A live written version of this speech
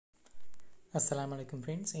Assalamu alaikum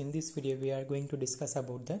friends. In this video we are going to discuss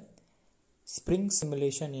about the spring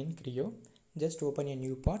simulation in Creo. Just open a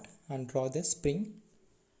new part and draw the spring.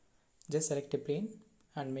 Just select a plane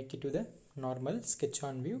and make it to the normal sketch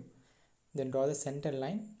on view. Then draw the center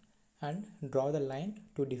line and draw the line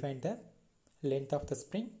to define the length of the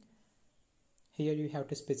spring. Here you have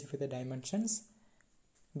to specify the dimensions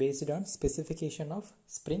based on specification of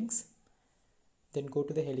springs. Then go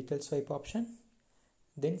to the helical swipe option.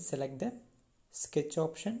 Then select the sketch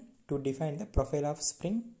option to define the profile of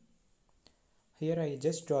spring. Here I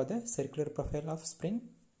just draw the circular profile of spring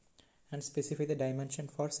and specify the dimension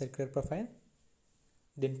for circular profile.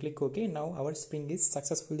 Then click OK. Now our spring is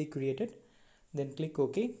successfully created. Then click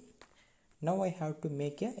OK. Now I have to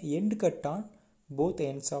make a end cut on both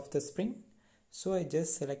ends of the spring. So I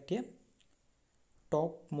just select a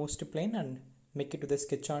topmost plane and make it to the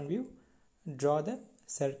sketch on view. Draw the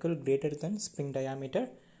circle greater than spring diameter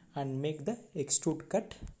and make the extrude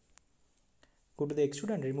cut. Go to the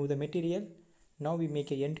extrude and remove the material. Now we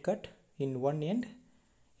make a end cut in one end.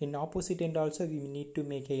 In opposite end also we need to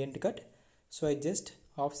make a end cut. So I just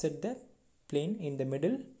offset the plane in the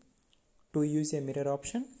middle to use a mirror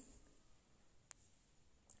option.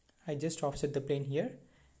 I just offset the plane here.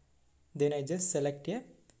 Then I just select a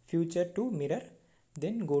future to mirror.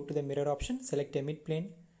 Then go to the mirror option, select a mid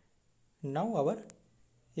plane. Now our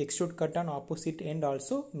extrude cut on opposite end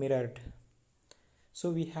also mirrored.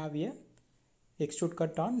 So we have a extrude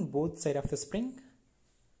cut on both sides of the spring.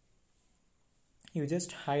 You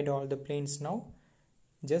just hide all the planes now.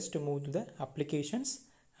 Just move to the applications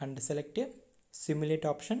and select a simulate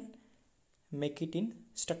option. Make it in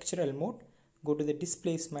structural mode. Go to the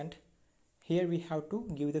displacement. Here we have to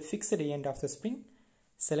give the fixed end of the spring.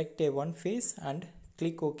 Select a one face and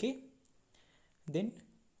click OK. Then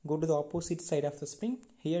go to the opposite side of the spring.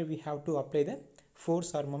 Here we have to apply the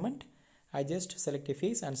force or moment. I just select a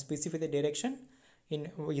face and specify the direction.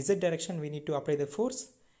 In Z direction we need to apply the force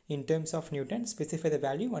in terms of Newton. Specify the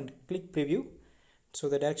value and click preview. So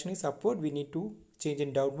the direction is upward, we need to change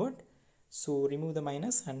in downward. So remove the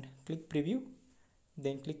minus and click preview.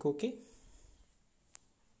 Then click OK.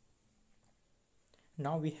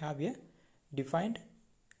 Now we have a defined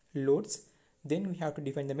loads. Then we have to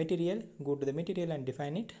define the material. Go to the material and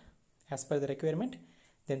define it as per the requirement.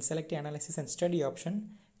 Then select the analysis and study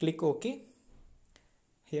option. Click OK.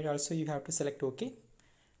 Here also you have to select OK.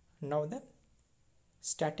 Now the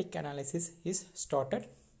static analysis is started.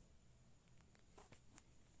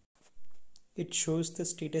 It shows the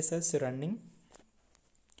status as running.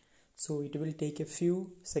 So it will take a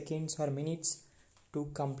few seconds or minutes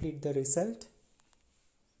to complete the result.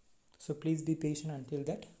 So please be patient until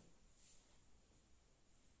that.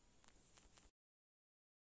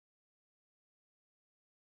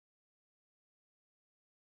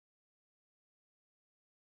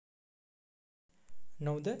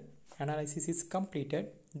 Now the analysis is completed.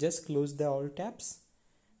 Just close the all tabs.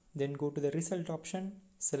 Then go to the result option.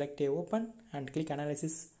 Select a open and click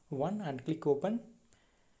analysis 1 and click open.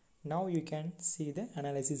 Now you can see the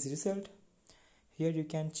analysis result. Here you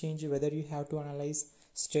can change whether you have to analyze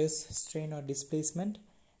stress, strain or displacement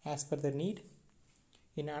as per the need.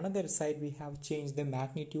 In another side we have changed the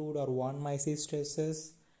magnitude or von Mises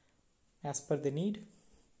stresses as per the need.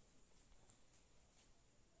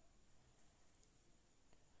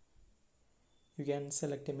 You can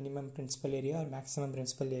select a minimum principal area or maximum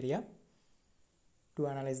principal area to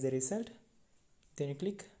analyze the result. Then you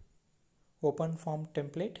click open form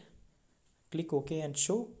template. Click OK and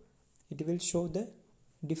show. It will show the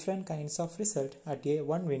different kinds of result at a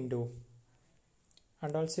one window.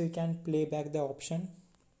 And also you can play back the option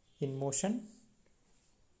in motion.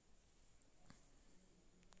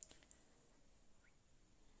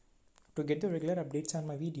 To get the regular updates on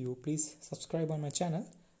my video, please subscribe on my channel.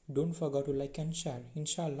 Don't forget to like and share.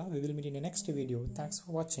 Inshallah, we will meet in the next video. Thanks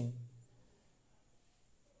for watching.